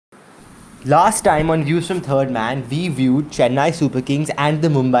Last time on Views from Third Man, we viewed Chennai Super Kings and the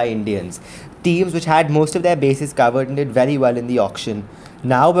Mumbai Indians, teams which had most of their bases covered and did very well in the auction.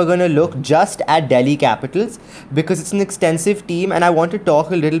 Now we're going to look just at Delhi Capitals because it's an extensive team, and I want to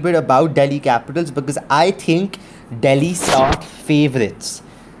talk a little bit about Delhi Capitals because I think Delhi start favourites.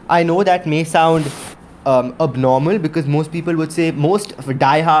 I know that may sound abnormal because most people would say, most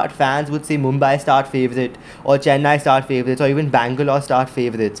die-hard fans would say Mumbai start favourite or Chennai start favourites or even Bangalore start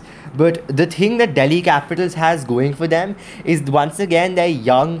favourites. But the thing that Delhi Capitals has going for them is once again their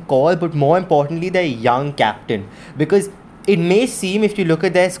young core, but more importantly their young captain. Because it may seem, if you look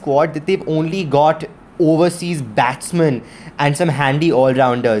at their squad, that they've only got overseas batsmen and some handy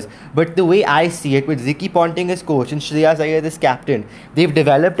all-rounders. But the way I see it, with Ricky Ponting as coach and Shreyas Iyer as captain, they've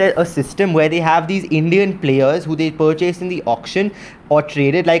developed a system where they have these Indian players who they purchased in the auction or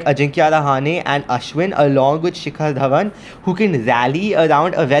traded, like Ajinkya Rahane and Ashwin, along with Shikhar Dhawan, who can rally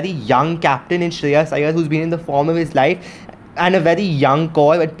around a very young captain in Shreyas Iyer, who's been in the form of his life, and a very young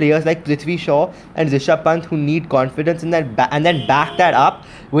core with players like Prithvi Shaw and Rishabh Pant who need confidence in that and then back that up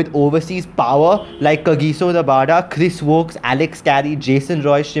with overseas power like Kagiso Rabada, Chris Wokes, Alex Carey, Jason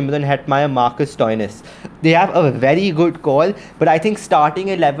Roy, Shimron Hetmeyer, Marcus Stoinis. They have a very good call, but I think starting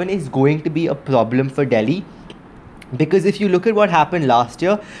 11 is going to be a problem for Delhi. Because if you look at what happened last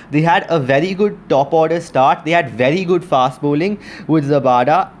year, they had a very good top order start. They had very good fast bowling with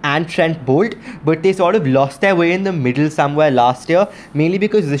Zabada and Trent Bolt, but they sort of lost their way in the middle somewhere last year, mainly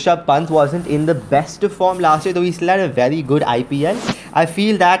because Rishabh Pant wasn't in the best of form last year, though he still had a very good IPL. I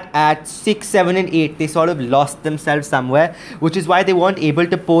feel that at 6, 7 and 8, they sort of lost themselves somewhere, which is why they weren't able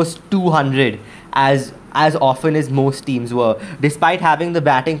to post 200 as often as most teams were. Despite having the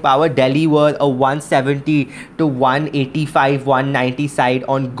batting power, Delhi were a 170 to 185, 190 side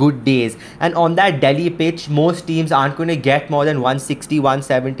on good days. And on that Delhi pitch, most teams aren't going to get more than 160,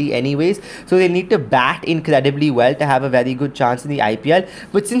 170 anyways. So they need to bat incredibly well to have a very good chance in the IPL.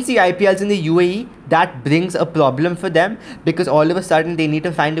 But since the IPL is in the UAE, that brings a problem for them because all of a sudden they need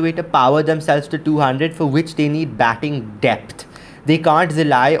to find a way to power themselves to 200, for which they need batting depth. They can't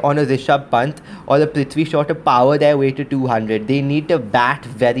rely on a Rishabh Pant or a Prithvi Shaw to power their way to 200. They need to bat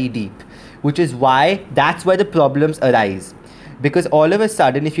very deep, which is why that's where the problems arise. Because all of a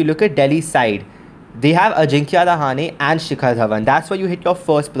sudden, if you look at Delhi's side, they have Ajinkya Rahane and Shikhar Dhawan. That's where you hit your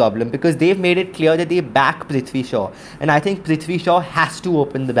first problem because they've made it clear that they back Prithvi Shaw. And I think Prithvi Shaw has to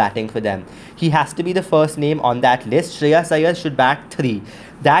open the batting for them. He has to be the first name on that list. Shreyas Iyer should bat 3.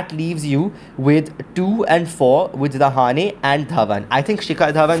 That leaves you with 2 and 4 with Rahane and Dhawan. I think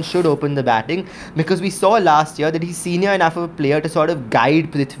Shikhar Dhawan should open the batting because we saw last year that he's senior enough of a player to sort of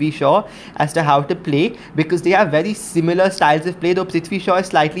guide Prithvi Shaw as to how to play because they have very similar styles of play, though Prithvi Shaw is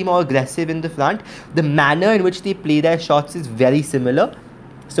slightly more aggressive in the front. The manner in which they play their shots is very similar.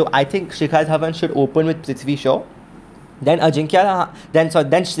 So I think Shikhar Dhawan should open with Prithvi Shaw. Then then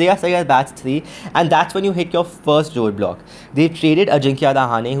Shreyas Iyer bats 3, and that's when you hit your first roadblock. They traded Ajinkya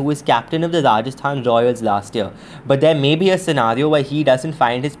Rahane, who was captain of the Rajasthan Royals last year, but there may be a scenario where he doesn't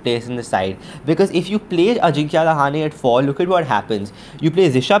find his place in the side. Because if you play Ajinkya Rahane at 4, look at what happens. You play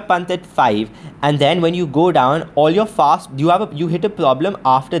Rishabh Pant at 5, and then when you go down, all your fast you hit a problem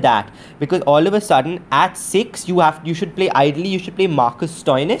after that because all of a sudden at 6 you should play Marcus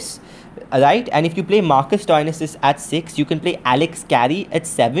Stoinis. Right, and if you play Marcus Stoinis at 6, you can play Alex Carey at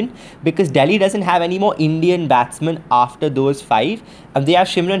 7 because Delhi doesn't have any more Indian batsmen after those 5, and they have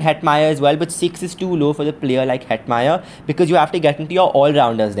Shimron Hetmeyer as well, but 6 is too low for the player like Hetmeyer because you have to get into your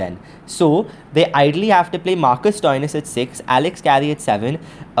all-rounders then. So they ideally have to play Marcus Stoinis at 6, Alex Carey at 7.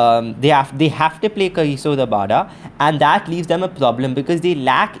 They have to play Kagiso Rabada, and that leaves them a problem because they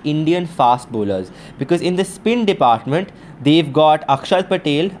lack Indian fast bowlers. Because in the spin department, they've got Akshar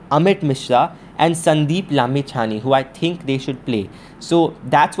Patel, Amit Mishra, and Sandeep Lamichhani, who I think they should play. So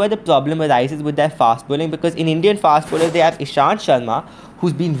that's where the problem arises with their fast bowling because in Indian fast bowlers, they have Ishant Sharma,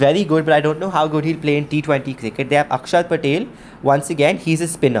 who's been very good, but I don't know how good he'll play in T20 cricket. They have Akshar Patel, once again, he's a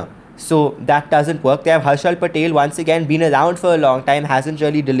spinner. So that doesn't work. They have Harshal Patel, once again, been around for a long time, hasn't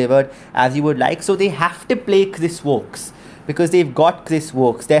really delivered as you would like. So they have to play Chris Wokes because they've got Chris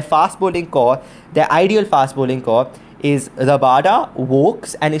Wokes. Their fast bowling core, their ideal fast bowling core is Rabada,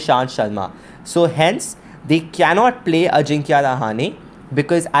 Wokes and Ishant Sharma. So hence, they cannot play Ajinkya Rahane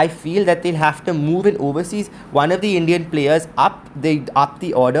because I feel that they'll have to move in overseas one of the Indian players up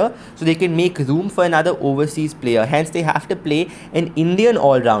the order so they can make room for another overseas player. Hence, they have to play an Indian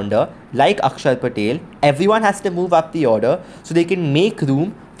all-rounder like Akshar Patel. Everyone has to move up the order so they can make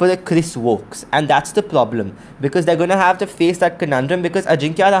room for the Chris Wokes, and that's the problem because they're going to have to face that conundrum because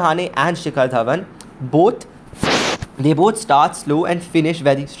Ajinkya Rahane and Shikhar Dhawan both They both start slow and finish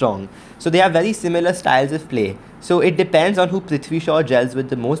very strong. So they have very similar styles of play. So it depends on who Prithvi Shaw gels with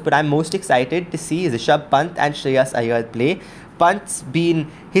the most. But I'm most excited to see Rishabh Pant and Shreyas Iyer play.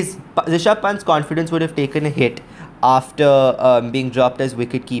 Rishabh Pant's confidence would have taken a hit after being dropped as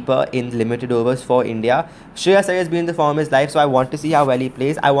wicketkeeper in limited overs for India. Shreyas Iyer has been in the form of his life, so I want to see how well he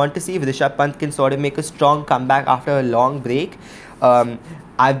plays. I want to see if Rishabh Pant can sort of make a strong comeback after a long break. Um,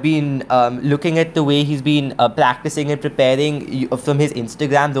 I've been looking at the way he's been practicing and preparing from his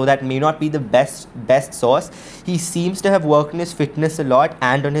Instagram, though that may not be the best source. He seems to have worked on his fitness a lot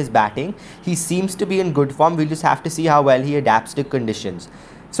and on his batting. He seems to be in good form. We'll just have to see how well he adapts to conditions.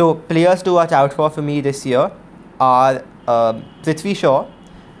 So players to watch out for me this year are Prithvi Shaw,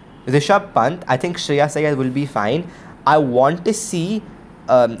 Rishabh Pant. I think Shreyas Iyer will be fine. I want to see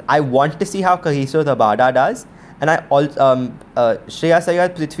how Kagiso Rabada does. And Shreyas Iyer,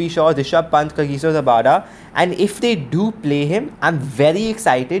 Prithvi Shaw, Rishabh Pant, Kagiso Rabada. And if they do play him, I'm very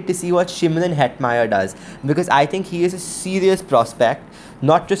excited to see what Shimron Hetmeyer does. Because I think he is a serious prospect,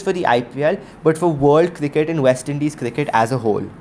 not just for the IPL, but for world cricket and West Indies cricket as a whole.